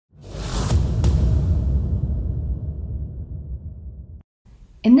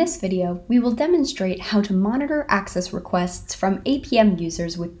In this video, we will demonstrate how to monitor access requests from APM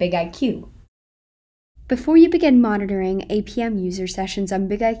users with BIG-IQ. Before you begin monitoring APM user sessions on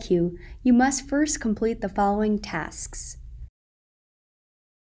BIG-IQ, you must first complete the following tasks.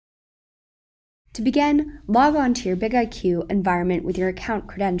 To begin, log on to your BIG-IQ environment with your account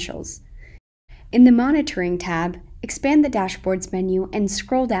credentials. In the Monitoring tab, expand the Dashboards menu and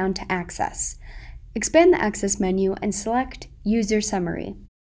scroll down to Access. Expand the Access menu and select User Summary.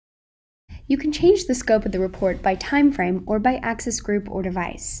 You can change the scope of the report by time frame or by access group or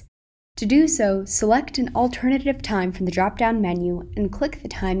device. To do so, select an alternative time from the drop-down menu and click the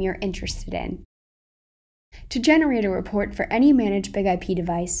time you're interested in. To generate a report for any managed BIG-IP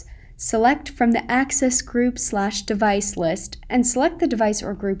device, select from the access group/device list and select the device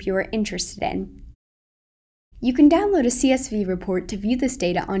or group you are interested in. You can download a CSV report to view this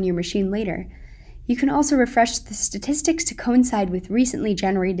data on your machine later. You can also refresh the statistics to coincide with recently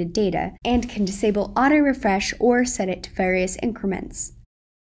generated data, and can disable auto-refresh or set it to various increments.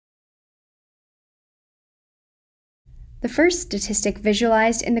 The first statistic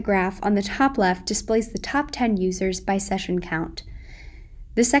visualized in the graph on the top left displays the top 10 users by session count.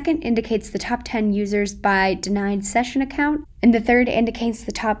 The second indicates the top 10 users by denied session account, and the third indicates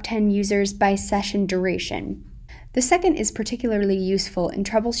the top 10 users by session duration. The second is particularly useful in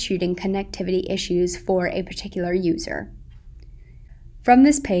troubleshooting connectivity issues for a particular user. From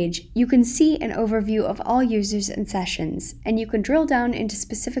this page, you can see an overview of all users and sessions, and you can drill down into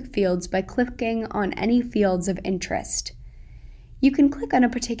specific fields by clicking on any fields of interest. You can click on a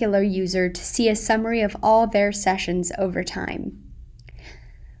particular user to see a summary of all their sessions over time.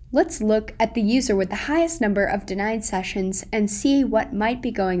 Let's look at the user with the highest number of denied sessions and see what might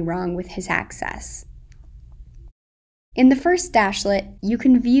be going wrong with his access. In the first dashlet, you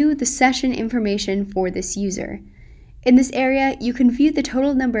can view the session information for this user. In this area, you can view the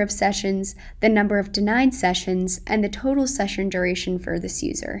total number of sessions, the number of denied sessions, and the total session duration for this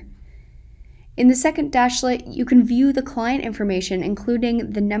user. In the second dashlet, you can view the client information,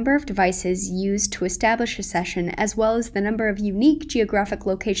 including the number of devices used to establish a session, as well as the number of unique geographic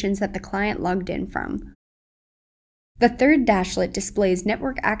locations that the client logged in from. The third dashlet displays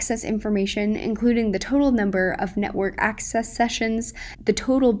network access information, including the total number of network access sessions, the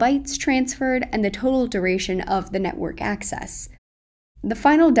total bytes transferred, and the total duration of the network access. The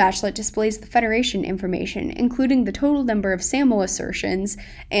final dashlet displays the federation information, including the total number of SAML assertions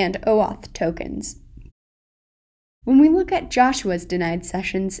and OAuth tokens. When we look at Joshua's denied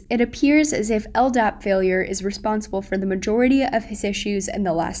sessions, it appears as if LDAP failure is responsible for the majority of his issues in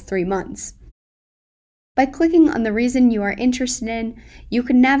the last 3 months. By clicking on the reason you are interested in, you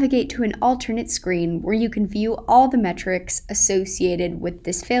can navigate to an alternate screen where you can view all the metrics associated with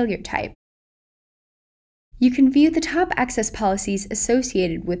this failure type. You can view the top access policies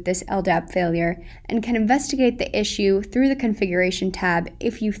associated with this LDAP failure and can investigate the issue through the Configuration tab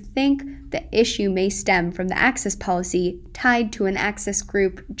if you think the issue may stem from the access policy tied to an access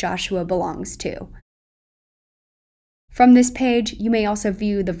group Joshua belongs to. From this page, you may also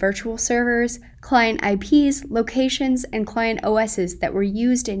view the virtual servers, client IPs, locations, and client OSs that were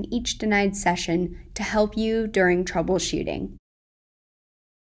used in each denied session to help you during troubleshooting.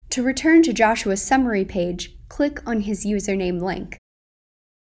 To return to Joshua's summary page, click on his username link.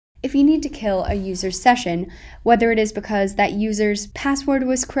 If you need to kill a user's session, whether it is because that user's password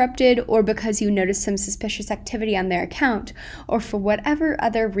was corrupted or because you noticed some suspicious activity on their account, or for whatever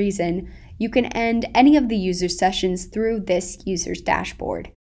other reason, you can end any of the user's sessions through this user's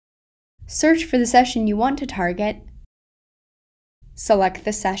dashboard. Search for the session you want to target, select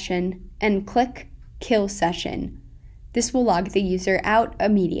the session, and click Kill Session. This will log the user out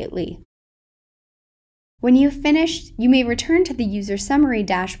immediately. When you've finished, you may return to the User Summary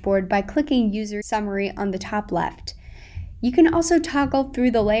dashboard by clicking User Summary on the top left. You can also toggle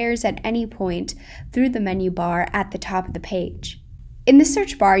through the layers at any point through the menu bar at the top of the page. In the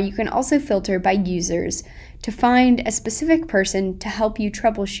search bar, you can also filter by users to find a specific person to help you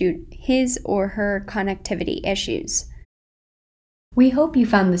troubleshoot his or her connectivity issues. We hope you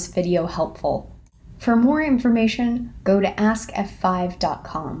found this video helpful. For more information, go to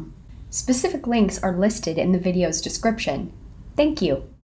askf5.com. Specific links are listed in the video's description. Thank you.